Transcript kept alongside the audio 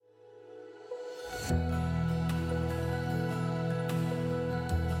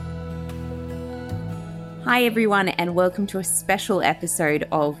Hi everyone, and welcome to a special episode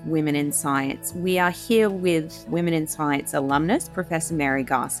of Women in Science. We are here with Women in Science alumnus, Professor Mary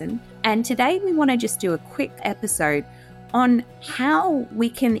Garson, and today we want to just do a quick episode on how we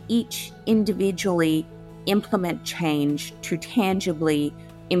can each individually implement change to tangibly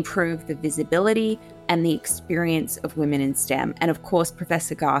improve the visibility and the experience of women in STEM. And of course,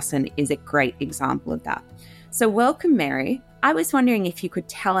 Professor Garson is a great example of that. So welcome, Mary. I was wondering if you could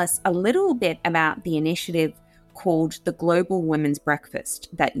tell us a little bit about the initiative called the Global Women's Breakfast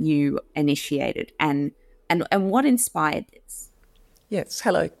that you initiated and what inspired this. Yes,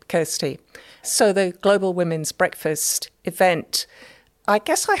 hello, Kirsty. So the Global Women's Breakfast event, I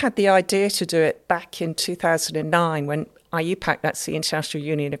guess I had the idea to do it back in 2009 when IUPAC, that's the International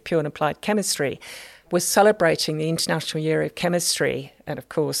Union of Pure and Applied Chemistry, was celebrating the International Year of Chemistry. And of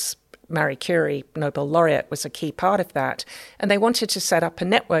course, Marie Curie, Nobel laureate, was a key part of that. And they wanted to set up a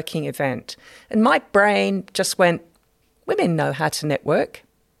networking event. And my brain just went, women know how to network.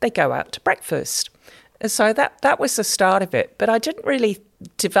 They go out to breakfast. And so that was the start of it. But I didn't really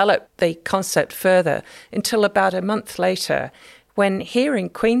develop the concept further until about a month later, when here in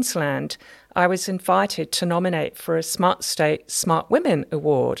Queensland, I was invited to nominate for a Smart State Smart Women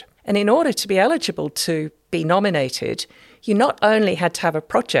Award. And in order to be eligible to be nominated, you not only had to have a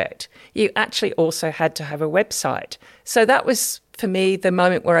project, you actually also had to have a website. So that was, for me, the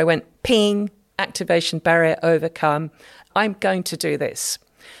moment where I went, ping, activation barrier overcome, I'm going to do this.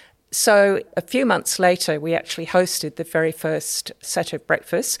 So a few months later, we actually hosted the very first set of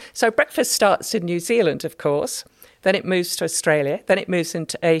breakfasts. So breakfast starts in New Zealand, of course, then it moves to Australia, then it moves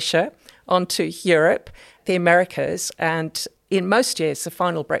into Asia, onto Europe, the Americas, and in most years, the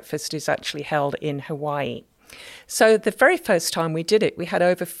final breakfast is actually held in Hawaii. So the very first time we did it, we had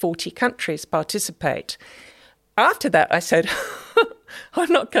over 40 countries participate. After that, I said, I'm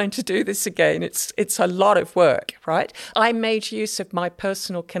not going to do this again. It's a lot of work, right? I made use of my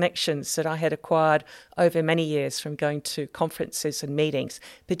personal connections that I had acquired over many years from going to conferences and meetings,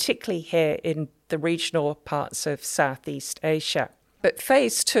 particularly here in the regional parts of Southeast Asia. But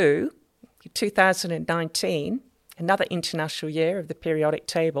phase 2, 2019, another international year of the periodic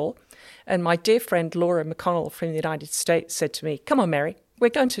table, and my dear friend Laura McConnell from the United States said to me, come on, Mary, we're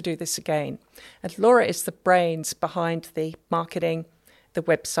going to do this again. And Laura is the brains behind the marketing, the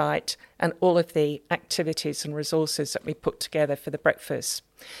website, and all of the activities and resources that we put together for the breakfast.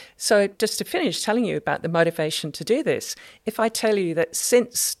 So just to finish telling you about the motivation to do this, if I tell you that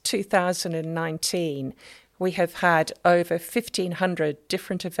since 2019, we have had over 1,500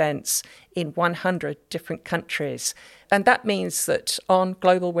 different events in 100 different countries. And that means that on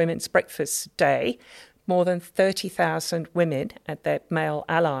Global Women's Breakfast Day, more than 30,000 women and their male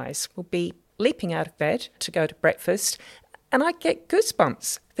allies will be leaping out of bed to go to breakfast. And I get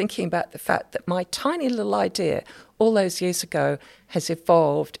goosebumps thinking about the fact that my tiny little idea all those years ago has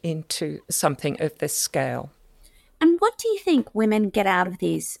evolved into something of this scale. And what do you think women get out of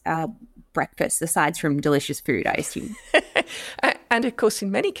these breakfasts, aside from delicious food, I assume? And of course,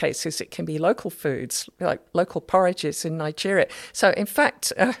 in many cases, it can be local foods, like local porridges in Nigeria. So in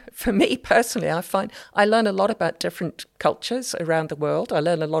fact, for me personally, I find I learn a lot about different cultures around the world. I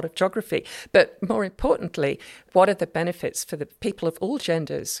learn a lot of geography. But more importantly, what are the benefits for the people of all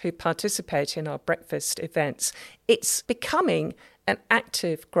genders who participate in our breakfast events? It's becoming an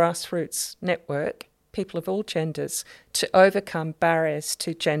active grassroots network, people of all genders, to overcome barriers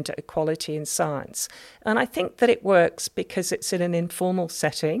to gender equality in science. And I think that it works because it's in an informal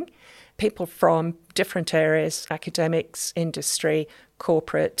setting. People from different areas, academics, industry,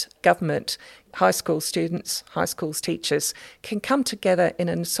 corporate, government, high school students, high school teachers, can come together in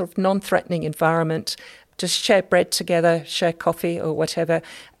a sort of non-threatening environment, just share bread together, share coffee or whatever,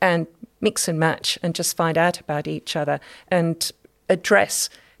 and mix and match and just find out about each other and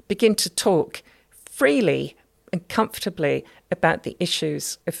begin to talk freely and comfortably about the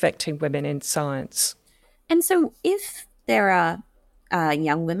issues affecting women in science. And so if there are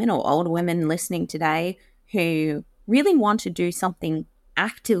young women or older women listening today who really want to do something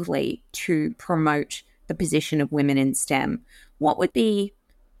actively to promote the position of women in STEM, what would be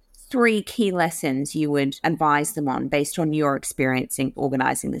 3 key lessons you would advise them on based on your experience in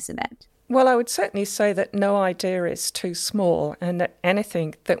organising this event? Well, I would certainly say that no idea is too small, and that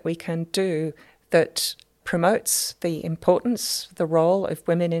anything that we can do that promotes the importance, the role of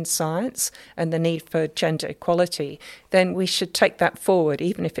women in science and the need for gender equality, then we should take that forward,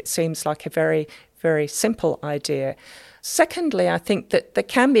 even if it seems like a very, very simple idea. Secondly, I think that there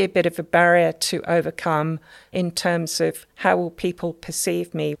can be a bit of a barrier to overcome in terms of how will people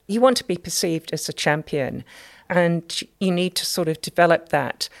perceive me. You want to be perceived as a champion, and you need to sort of develop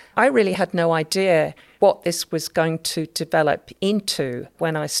that. I really had no idea what this was going to develop into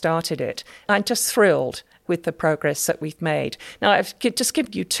when I started it. I'm just thrilled with the progress that we've made. Now, I've just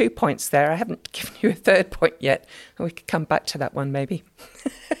given you 2 points there. I haven't given you a third point yet. We could come back to that one maybe.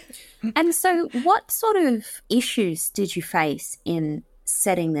 And so what sort of issues did you face in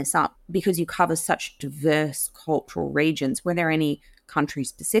setting this up? Because you cover such diverse cultural regions, were there any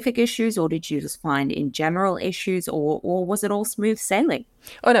country-specific issues, or did you just find in general issues, or was it all smooth sailing?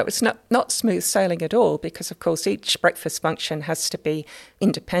 Oh, no, it's not smooth sailing at all, because, of course, each breakfast function has to be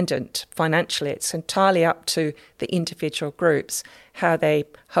independent financially. It's entirely up to the individual groups, how they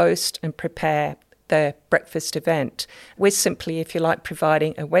host and prepare their breakfast event. We're simply, if you like,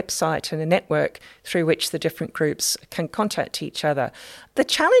 providing a website and a network through which the different groups can contact each other. The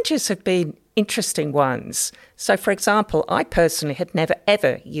challenges have been interesting ones. So, for example, I personally had never,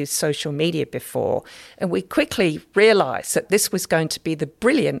 ever used social media before, and we quickly realised that this was going to be the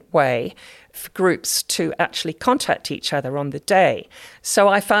brilliant way for groups to actually contact each other on the day. So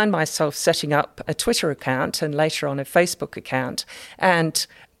I found myself setting up a Twitter account and later on a Facebook account, and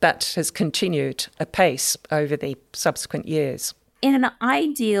that has continued apace over the subsequent years. In an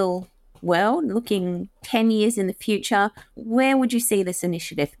ideal world, looking 10 years in the future, where would you see this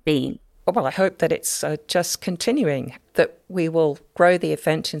initiative being? Well, I hope that it's just continuing, that we will grow the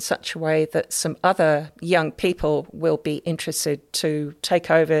event in such a way that some other young people will be interested to take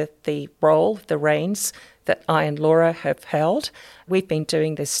over the role, the reins that I and Laura have held. We've been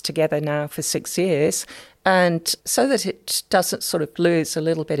doing this together now for 6 years. And so that it doesn't sort of lose a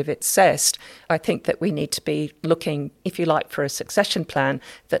little bit of its zest, I think that we need to be looking, if you like, for a succession plan,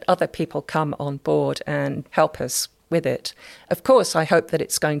 that other people come on board and help us with it. Of course, I hope that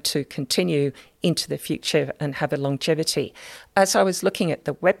it's going to continue into the future and have a longevity. As I was looking at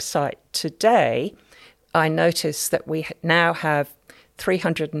the website today, I noticed that we now have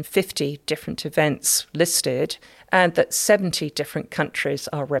 350 different events listed and that 70 different countries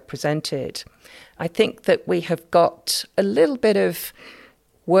are represented. I think that we have got a little bit of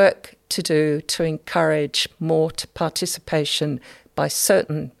work to do to encourage more participation by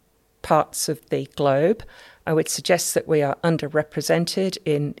certain parts of the globe. I would suggest that we are underrepresented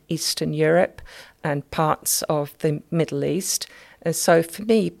in Eastern Europe and parts of the Middle East. And so for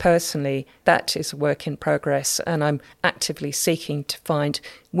me personally, that is a work in progress, and I'm actively seeking to find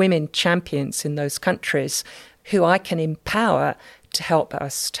women champions in those countries who I can empower to help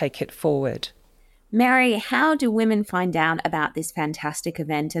us take it forward. Mary, how do women find out about this fantastic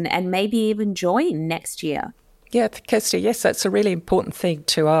event and maybe even join next year? Yeah, Kirsty, yes, that's a really important thing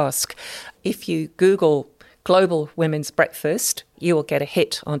to ask. If you Google Global Women's Breakfast, you will get a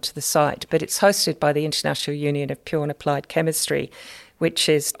hit onto the site, but it's hosted by the International Union of Pure and Applied Chemistry, which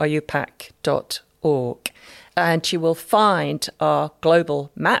is iupac.org. And you will find our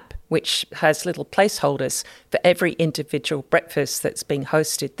global map, which has little placeholders for every individual breakfast that's being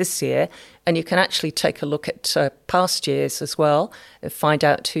hosted this year. And you can actually take a look at past years as well and find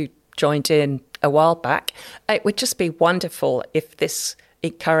out who joined in a while back. It would just be wonderful if this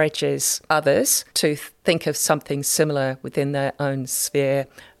encourages others to think of something similar within their own sphere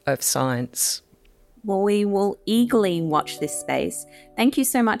of science. Well, we will eagerly watch this space. Thank you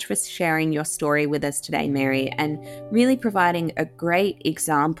so much for sharing your story with us today, Mary, and really providing a great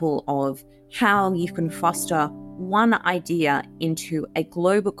example of how you can foster one idea into a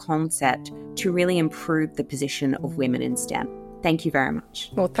global concept to really improve the position of women in STEM. Thank you very much.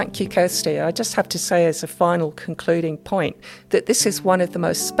 Well, thank you, Kirsty. I just have to say as a final concluding point that this is one of the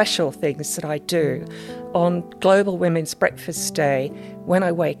most special things that I do. On Global Women's Breakfast Day, when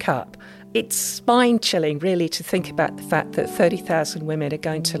I wake up, it's spine-chilling, really, to think about the fact that 30,000 women are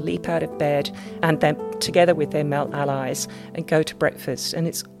going to leap out of bed and then together with their male allies and go to breakfast. And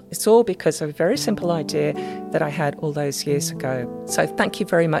it's all because of a very simple idea that I had all those years ago. So thank you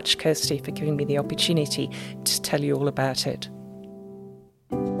very much, Kirsty, for giving me the opportunity to tell you all about it.